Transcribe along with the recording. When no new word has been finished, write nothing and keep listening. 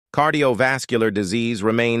Cardiovascular disease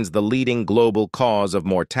remains the leading global cause of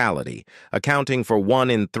mortality, accounting for 1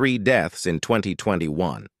 in 3 deaths in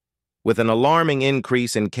 2021. With an alarming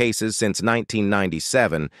increase in cases since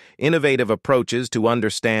 1997, innovative approaches to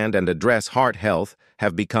understand and address heart health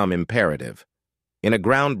have become imperative. In a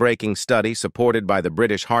groundbreaking study supported by the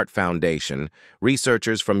British Heart Foundation,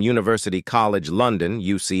 researchers from University College London,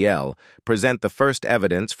 UCL, present the first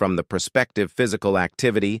evidence from the Prospective Physical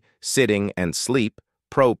Activity, Sitting, and Sleep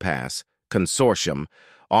ProPASS Consortium,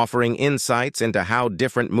 offering insights into how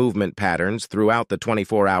different movement patterns throughout the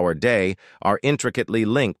 24-hour day are intricately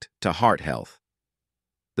linked to heart health.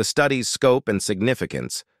 The study's scope and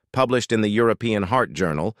significance, published in the European Heart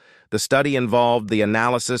Journal, the study involved the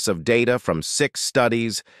analysis of data from 6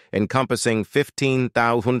 studies encompassing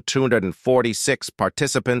 15,246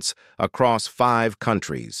 participants across 5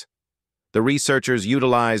 countries. The researchers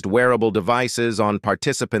utilized wearable devices on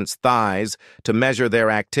participants' thighs to measure their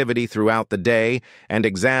activity throughout the day and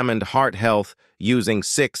examined heart health using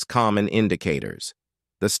 6 common indicators.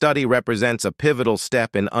 The study represents a pivotal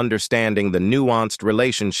step in understanding the nuanced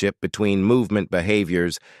relationship between movement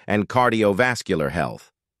behaviors and cardiovascular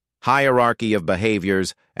health, hierarchy of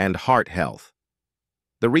behaviors, and heart health.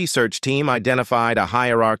 The research team identified a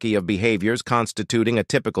hierarchy of behaviors constituting a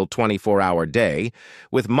typical 24-hour day,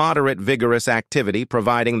 with moderate vigorous activity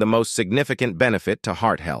providing the most significant benefit to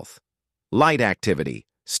heart health. Light activity,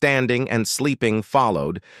 standing, and sleeping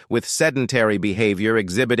followed, with sedentary behavior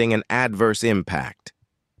exhibiting an adverse impact.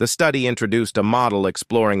 The study introduced a model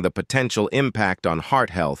exploring the potential impact on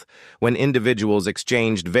heart health when individuals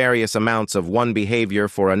exchanged various amounts of one behavior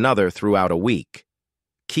for another throughout a week.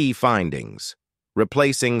 Key findings: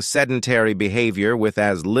 replacing sedentary behavior with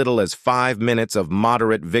as little as 5 minutes of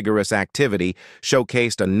moderate vigorous activity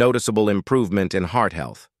showcased a noticeable improvement in heart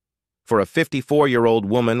health. For a 54-year-old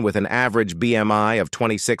woman with an average BMI of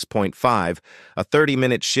 26.5, a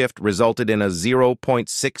 30-minute shift resulted in a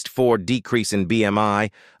 0.64 decrease in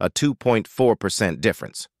BMI, a 2.4%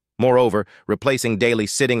 difference. Moreover, replacing daily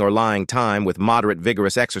sitting or lying time with moderate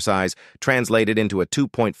vigorous exercise translated into a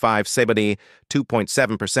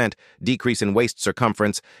 2.7% decrease in waist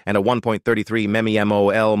circumference and a 1.33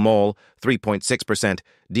 mmol, 3.6%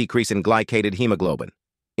 decrease in glycated hemoglobin.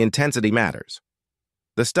 Intensity matters.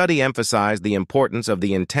 The study emphasized the importance of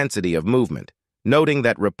the intensity of movement, noting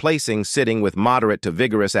that replacing sitting with moderate to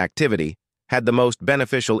vigorous activity had the most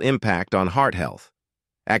beneficial impact on heart health.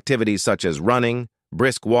 Activities such as running,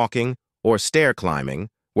 brisk walking, or stair climbing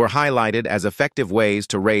were highlighted as effective ways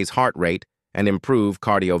to raise heart rate and improve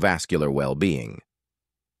cardiovascular well-being.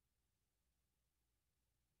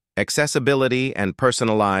 Accessibility and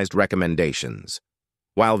personalized recommendations.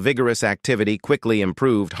 While vigorous activity quickly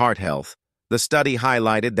improved heart health, the study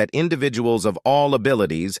highlighted that individuals of all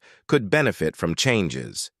abilities could benefit from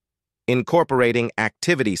changes. Incorporating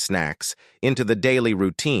activity snacks into the daily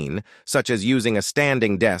routine, such as using a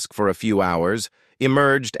standing desk for a few hours,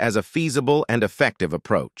 emerged as a feasible and effective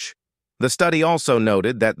approach. The study also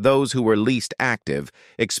noted that those who were least active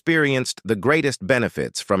experienced the greatest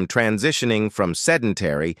benefits from transitioning from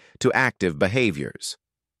sedentary to active behaviors.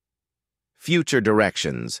 Future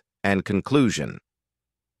directions and conclusion.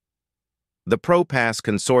 The ProPASS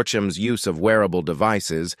Consortium's use of wearable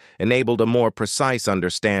devices enabled a more precise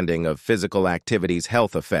understanding of physical activity's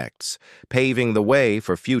health effects, paving the way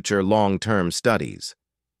for future long-term studies.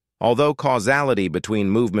 Although causality between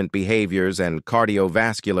movement behaviors and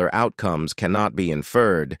cardiovascular outcomes cannot be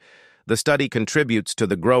inferred, the study contributes to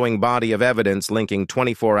the growing body of evidence linking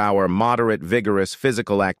 24-hour moderate vigorous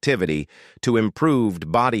physical activity to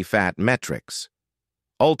improved body fat metrics.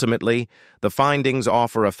 Ultimately, the findings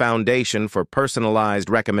offer a foundation for personalized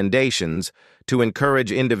recommendations to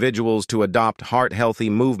encourage individuals to adopt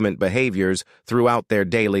heart-healthy movement behaviors throughout their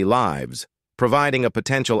daily lives, providing a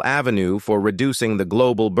potential avenue for reducing the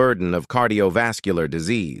global burden of cardiovascular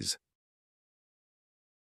disease.